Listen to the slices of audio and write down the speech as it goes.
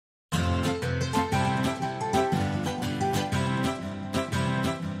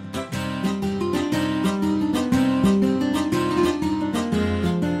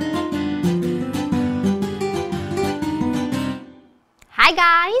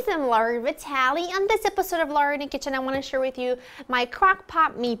guys, I'm Laura Vitale. On this episode of Laura in the Kitchen, I want to share with you my crock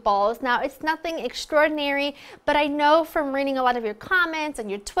pot meatballs. Now, it's nothing extraordinary, but I know from reading a lot of your comments and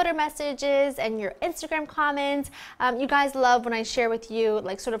your Twitter messages and your Instagram comments, you guys love when I share with you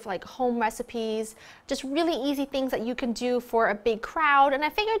sort of home recipes, just really easy things that you can do for a big crowd. And I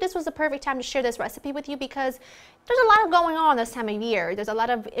figured this was the perfect time to share this recipe with you because there's a lot going on this time of year. There's a lot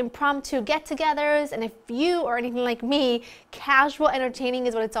of impromptu get-togethers, and if you are anything like me, casual entertaining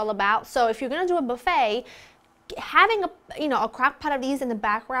is what it's all about. So if you're gonna do a buffet, having a crock pot of these in the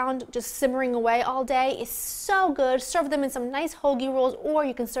background just simmering away all day is so good. Serve them in some nice hoagie rolls, or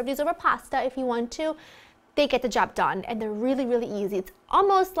you can serve these over pasta if you want to. They get the job done, and they're really, really easy. It's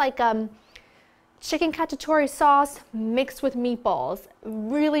almost like chicken cacciatore sauce mixed with meatballs.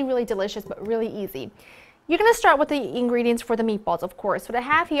 Really, really delicious, but really easy. You're going to start with the ingredients for the meatballs, of course. What I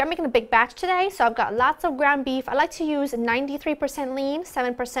have here, I'm making a big batch today, so I've got lots of ground beef. I like to use 93% lean,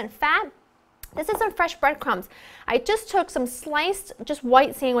 7% fat. This is some fresh breadcrumbs. I just took some sliced, just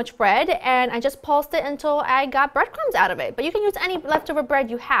white sandwich bread, and I just pulsed it until I got breadcrumbs out of it. But you can use any leftover bread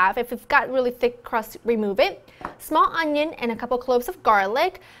you have. If you've got really thick crust, remove it. Small onion and a couple cloves of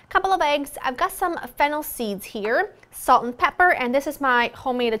garlic, couple of eggs. I've got some fennel seeds here, salt and pepper, and this is my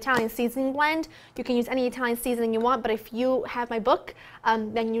homemade Italian seasoning blend. You can use any Italian seasoning you want, but if you have my book,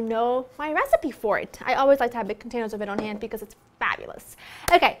 then you know my recipe for it. I always like to have big containers of it on hand because it's fabulous.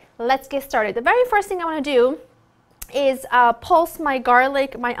 Okay, let's get started. The very first thing I want to do is pulse my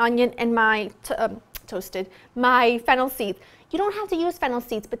garlic, my onion, and my my fennel seeds. You don't have to use fennel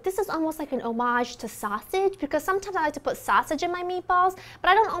seeds, but this is almost like an homage to sausage because sometimes I like to put sausage in my meatballs, but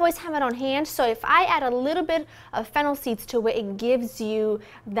I don't always have it on hand. So if I add a little bit of fennel seeds to it, it gives you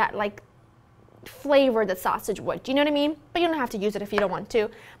that flavor that sausage would. Do you know what I mean? But you don't have to use it if you don't want to.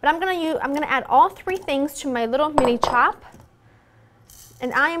 But I'm gonna add all three things to my little mini chop.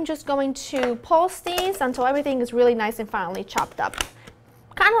 And I am just going to pulse these until everything is really nice and finely chopped up.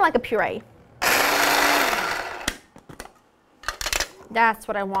 Kind of like a puree. That's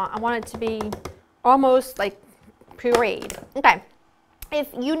what I want. I want it to be almost like pureed. Okay. If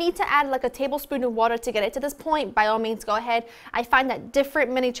you need to add like a tablespoon of water to get it to this point, by all means go ahead. I find that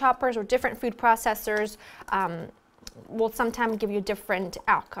different mini choppers or different food processors will sometimes give you a different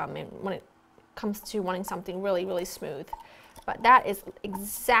outcome when it comes to wanting something really, really smooth. But that is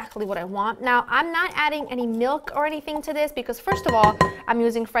exactly what I want. Now, I'm not adding any milk or anything to this because first of all, I'm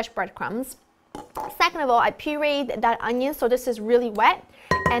using fresh breadcrumbs. Second of all, I pureed that onion, so this is really wet.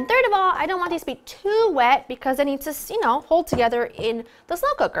 And third of all, I don't want these to be too wet because they need to, hold together in the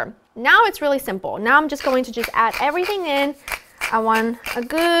slow cooker. Now it's really simple. Now I'm just going to just add everything in. I want a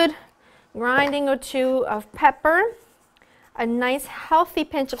good grinding or two of pepper, a nice healthy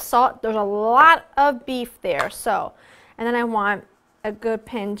pinch of salt. There's a lot of beef there, and then I want a good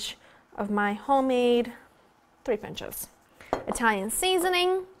pinch of my homemade, 3 pinches, Italian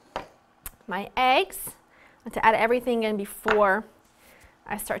seasoning, my eggs. I want to add everything in before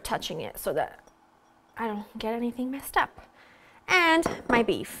I start touching it so that I don't get anything messed up. And my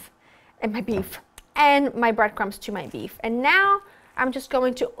beef, and my breadcrumbs to my beef. And now I'm just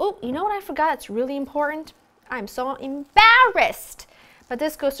going to, oh, you know what I forgot? It's really important. I'm so embarrassed. But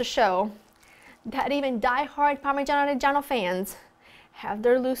this goes to show that even die-hard Parmigiano Reggiano fans have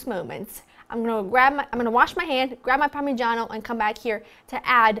their loose moments. I'm gonna wash my hand, grab my Parmigiano, and come back here to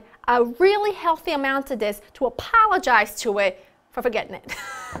add a really healthy amount to this to apologize to it for forgetting it.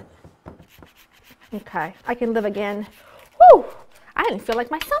 Okay, I can live again. Whew, I didn't feel like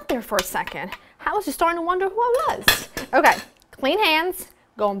myself there for a second. I was just starting to wonder who I was. Okay, clean hands,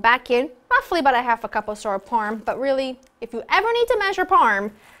 going back in, roughly about a half a cup or so of parm, but really, if you ever need to measure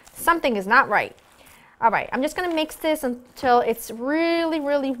parm, something is not right. All right, I'm just gonna mix this until it's really,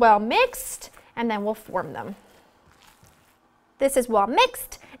 really well mixed, and then we'll form them. This is well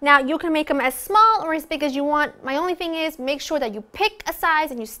mixed. Now you can make them as small or as big as you want. My only thing is make sure that you pick a size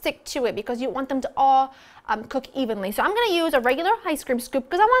and you stick to it because you want them to all cook evenly. So I'm gonna use a regular ice cream scoop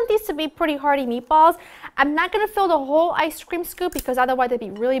because I want these to be pretty hearty meatballs. I'm not gonna fill the whole ice cream scoop because otherwise they'd be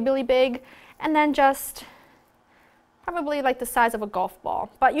really, really big. And then just probably like the size of a golf ball.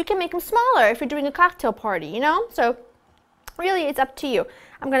 But you can make them smaller if you're doing a cocktail party, So really it's up to you.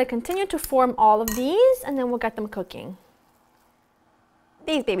 I'm going to continue to form all of these and then we'll get them cooking.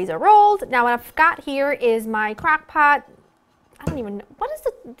 These babies are rolled. Now what I've got here is my crock pot. I don't even know. What is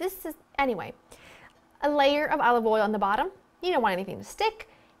it? This is, anyway, a layer of olive oil on the bottom. You don't want anything to stick.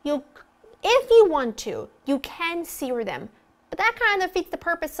 If you want to, you can sear them. But that kind of defeats the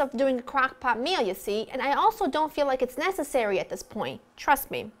purpose of doing a crock pot meal, you see. And I also don't feel like it's necessary at this point.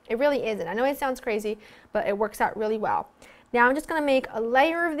 Trust me, it really isn't. I know it sounds crazy, but it works out really well. Now I'm just gonna make a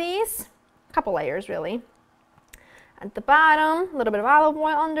layer of these, a couple layers really. At the bottom, a little bit of olive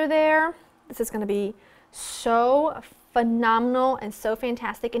oil under there. This is gonna be so phenomenal and so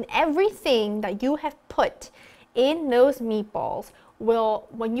fantastic, and everything that you have put in those meatballs will,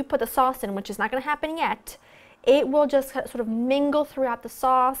 when you put the sauce in, which is not gonna happen yet, it will just sort of mingle throughout the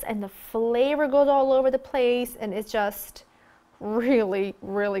sauce and the flavor goes all over the place, and it's just really,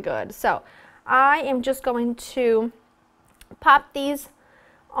 really good. So I am just going to pop these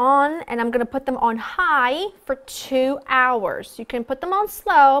on, and I'm going to put them on high for 2 hours. You can put them on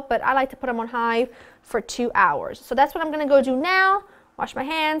slow, but I like to put them on high for 2 hours. So that's what I'm going to go do now. Wash my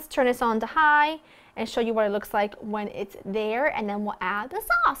hands, turn this on to high, and show you what it looks like when it's there, and then we'll add the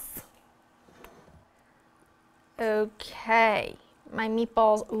sauce. Okay, my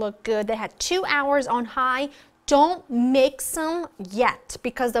meatballs look good. They had 2 hours on high. Don't mix them yet,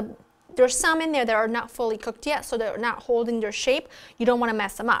 because there's some in there that are not fully cooked yet, so they're not holding their shape. You don't want to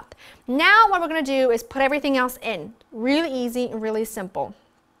mess them up. Now what we're going to do is put everything else in. Really easy and really simple.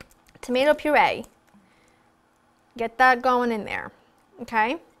 Tomato puree. Get that going in there.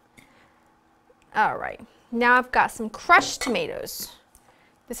 Okay? All right. Now I've got some crushed tomatoes.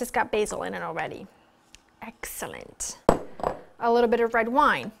 This has got basil in it already. Excellent. A little bit of red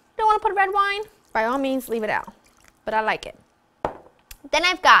wine. Don't want to put red wine? By all means, leave it out. But I like it. Then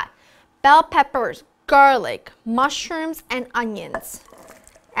I've got bell peppers, garlic, mushrooms, and onions.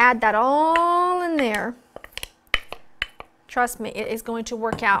 Add that all in there. Trust me, it is going to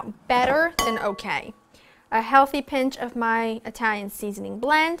work out better than okay. A healthy pinch of my Italian seasoning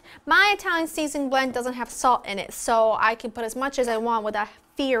blend. My Italian seasoning blend doesn't have salt in it, so I can put as much as I want without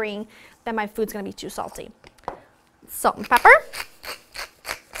fearing that my food's going to be too salty. Salt and pepper.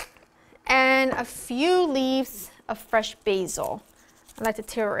 And a few leaves of fresh basil. I like to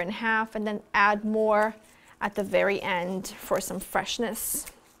tear it in half and then add more at the very end for some freshness.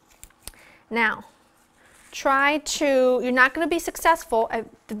 Now, you're not going to be successful at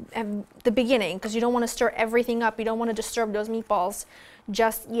the beginning, because you don't want to stir everything up. You don't want to disturb those meatballs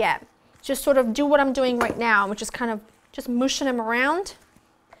just yet. Just sort of do what I'm doing right now, which is kind of just mushing them around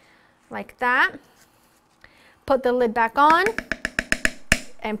like that. Put the lid back on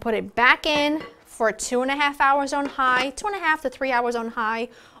and put it back in for 2.5 hours on high, 2.5 to 3 hours on high,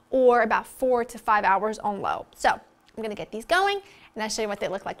 or about 4 to 5 hours on low. So I'm going to get these going, and I'll show you what they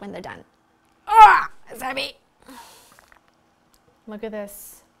look like when they're done. Ah, it's heavy. Look at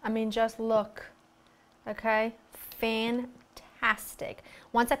this. I mean, just look. Okay, fantastic.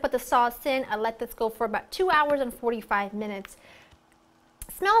 Once I put the sauce in, I let this go for about 2 hours and 45 minutes.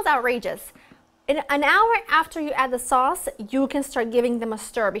 Smells outrageous. In an hour after you add the sauce, you can start giving them a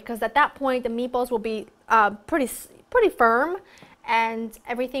stir, because at that point the meatballs will be pretty firm and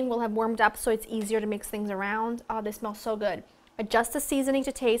everything will have warmed up, so it's easier to mix things around. Oh, they smell so good. Adjust the seasoning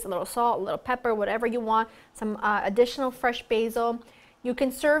to taste, a little salt, a little pepper, whatever you want, some additional fresh basil. You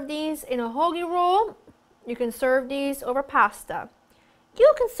can serve these in a hoagie roll. You can serve these over pasta.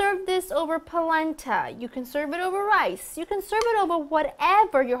 You can serve this over polenta. You can serve it over rice. You can serve it over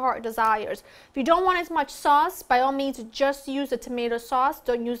whatever your heart desires. If you don't want as much sauce, by all means, just use the tomato sauce.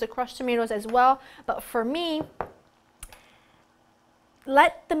 Don't use the crushed tomatoes as well. But for me,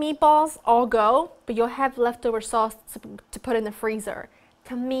 let the meatballs all go, but you'll have leftover sauce to put in the freezer.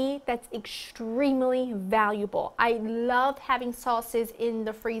 To me, that's extremely valuable. I love having sauces in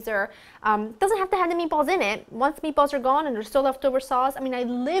the freezer. Doesn't have to have the meatballs in it. Once meatballs are gone and there's still leftover sauce, I mean, I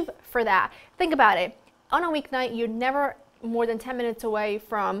live for that. Think about it. On a weeknight, you're never more than 10 minutes away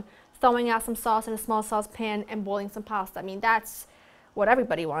from throwing out some sauce in a small saucepan and boiling some pasta. I mean, that's what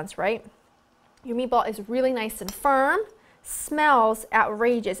everybody wants, right? Your meatball is really nice and firm. Smells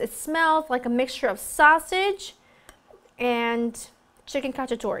outrageous. It smells like a mixture of sausage and chicken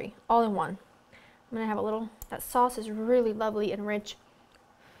cacciatore all in one. I'm gonna have a little, that sauce is really lovely and rich.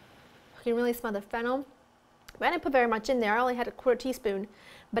 You can really smell the fennel. But I didn't put very much in there. I only had a 1/4 teaspoon,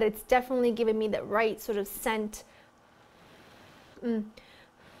 but it's definitely giving me that right sort of scent.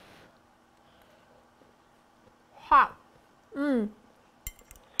 Hot.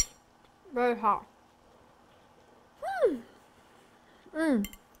 Very hot.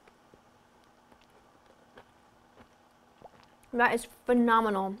 That is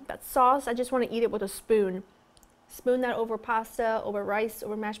phenomenal. That sauce, I just want to eat it with a spoon. Spoon that over pasta, over rice,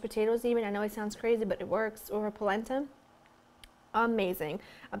 over mashed potatoes even. I know it sounds crazy, but it works. Over polenta. Amazing.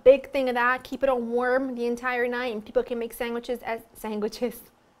 A big thing of that, keep it on warm the entire night, and people can make sandwiches as sandwiches.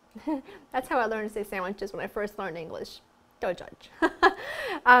 That's how I learned to say sandwiches when I first learned English. Don't judge.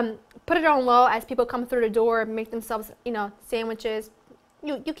 Put it on low as people come through the door, make themselves, you know, sandwiches.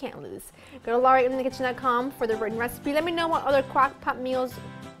 You can't lose. Go to laurainthekitchen.com for the written recipe. Let me know what other crock pot meals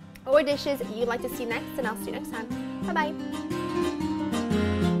or dishes you'd like to see next, and I'll see you next time. Bye-bye.